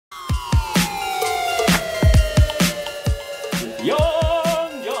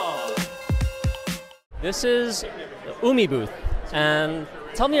This is the OOMI booth, and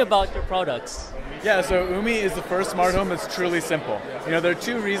tell me about your products. Yeah, so OOMI is the first smart home that's truly simple. You know, there are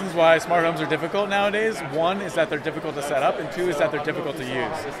two reasons why smart homes are difficult nowadays. One is that they're difficult to set up, and two is that they're difficult to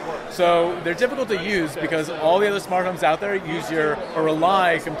use. So they're difficult to use because all the other smart homes out there use or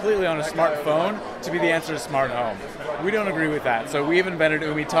rely completely on a smartphone to be the answer to smart home. We don't agree with that. So we've invented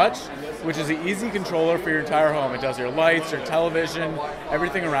OOMI Touch, which is an easy controller for your entire home. It does your lights, your television,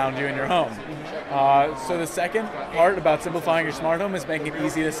 everything around you in your home. So the second part about simplifying your smart home is making it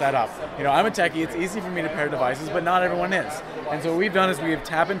easy to set up. You know, I'm a techie, it's easy for me to pair devices, but not everyone is. And so what we've done is we have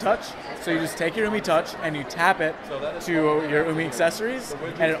tap and touch. So you just take your OOMI Touch and you tap it to your OOMI accessories,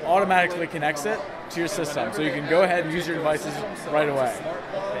 and it automatically connects it to your system. So you can go ahead and use your devices right away.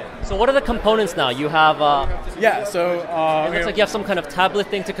 So what are the components now? You have yeah, so it looks like you have some kind of tablet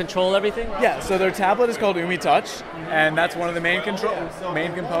thing to control everything? Yeah, so their tablet is called OOMI Touch, and that's one of the main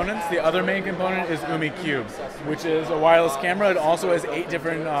components. The other main component is OOMI Cube, which is a wireless camera. It also has 8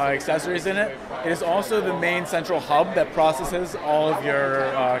 different accessories in it. It is also the main central hub that processes all of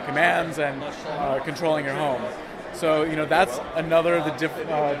your commands and controlling your home. So, you know, that's another of the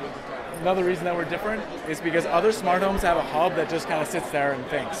another reason that we're different is because other smart homes have a hub that just kind of sits there and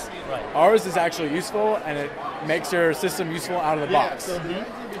thinks. Right. Ours is actually useful, and it makes your system useful out of the box. You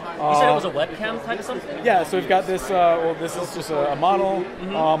said it was a webcam type of something? Yeah, so we've got this, well, this is just a model.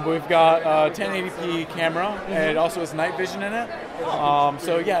 We've got a 1080p camera, and it also has night vision in it.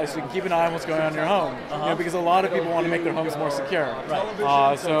 So yeah, so you can keep an eye on what's going on in your home. You know, because a lot of people want to make their homes more secure.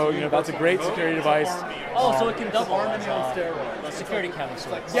 Right. So, you know, that's a great security device. Oh, so it can double as a security camera.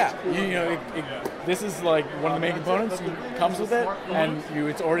 Yeah, you know, this is like one of the main components. It comes with it, and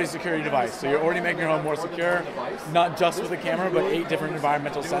it's already a security device. So you're already making your home more secure, not just with the camera, but 8 different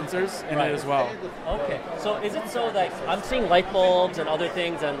environmental sensors in it as well. Okay, so is it so that I'm seeing light bulbs and other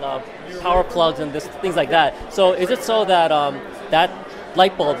things and power plugs and things like that? So is it so that that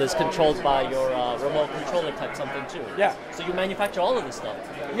light bulb is controlled by your remote controller type something too? Yeah. So you manufacture all of this stuff?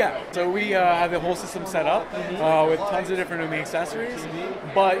 Yeah, so we have the whole system set up with tons of different OOMI accessories,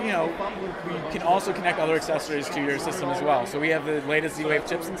 but you know, we can also connect other accessories to your system as well. So we have the latest Z-Wave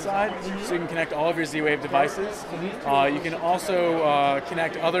chips inside, so you can connect all of your Z-Wave devices. You can also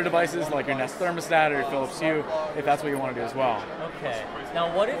connect other devices like your Nest thermostat or your Philips Hue, if that's what you want to do as well. Okay.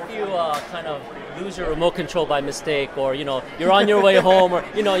 Now, what if you kind of lose your remote control by mistake, or you know, you're on your way home, or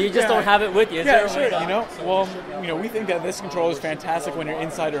you know, you just don't have it with you? Is there a way to... You know, well, you know, we think that this control is fantastic when you're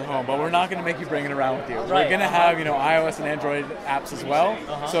inside your home, but we're not going to make you bring it around with you. Right. We're going to have, you know, iOS and Android apps as well.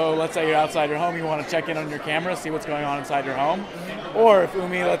 So let's say you're outside your home, you want to check in on your camera, see what's going on inside your home. Or if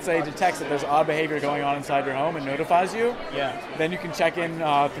OOMI, let's say, detects that there's odd behavior going on inside your home and notifies you, then you can check in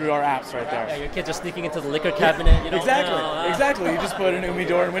through our apps right there. Yeah, your kids are sneaking into the liquor cabinet. You know, exactly. You just put an OOMI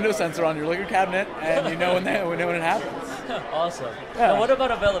door and window sensor on your liquor cabinet, and you know when it happens. Awesome. Yeah. Now, what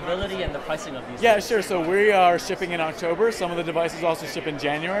about availability and the pricing of these? Yeah, sure. So we are shipping in October. Some of the devices also ship in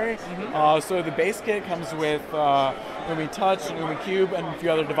January. So the base kit comes with OOMI Touch and OOMI Cube and a few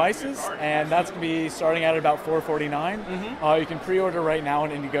other devices, and that's going to be starting at about $449. You can pre-order right now on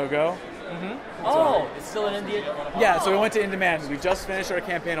Indiegogo. Oh, it's still in India? Yeah, so we went to In Demand. We just finished our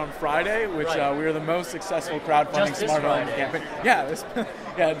campaign on Friday, which we were the most successful crowdfunding smart home campaign. Yeah, this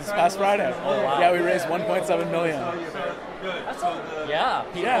past Friday. Oh, wow. Yeah, we raised $1.7 million.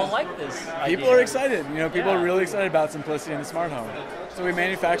 People like this idea. People are excited. You know, people are really excited about simplicity in the smart home. So we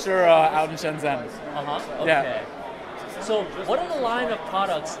manufacture out in Shenzhen. Okay. Yeah. So what are the line of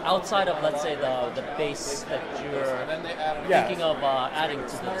products outside of, let's say, the base that you're thinking of adding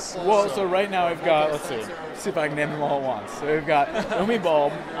to this? Well, so right now we've got, let's see if I can name them all at once. So we've got OOMI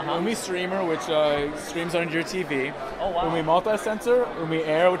Bulb, OOMI Streamer, which streams onto your TV, OOMI Multi-Sensor, OOMI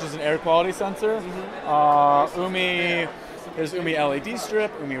Air, which is an air quality sensor, there's OOMI LED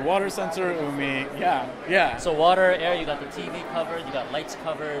strip, OOMI water sensor, OOMI, So water, air, you got the TV covered, you got lights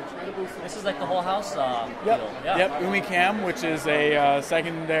covered. This is like the whole house deal. Yep, OOMI Cam, which is a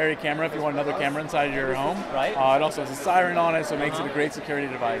secondary camera if you want another camera inside your home. Right. It also has a siren on it, so it makes it a great security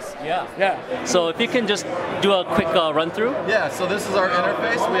device. Yeah. So if you can just do a quick run through. Yeah, so this is our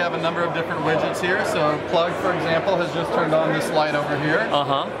interface. We have a number of different widgets here. So Plug, for example, has just turned on this light over here.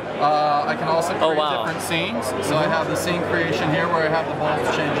 I can also create different scenes. So I have the scene creation here where I have the bulbs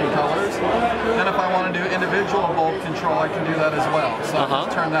changing colors. Then if I want to do individual bulb control, I can do that as well. So I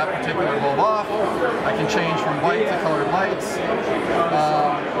just turn that particular bulb off. I can change from white to colored lights.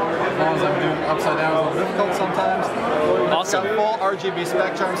 As long as I'm doing upside down, it's a little difficult sometimes. Awesome. It's got full RGB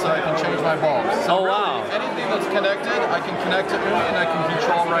spectrum, so I can change my bulbs. So anything that's connected, I can connect to OOMI and I can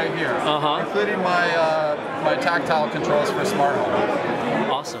control right here, including my my tactile controls for smart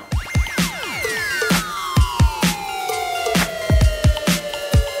home. Awesome.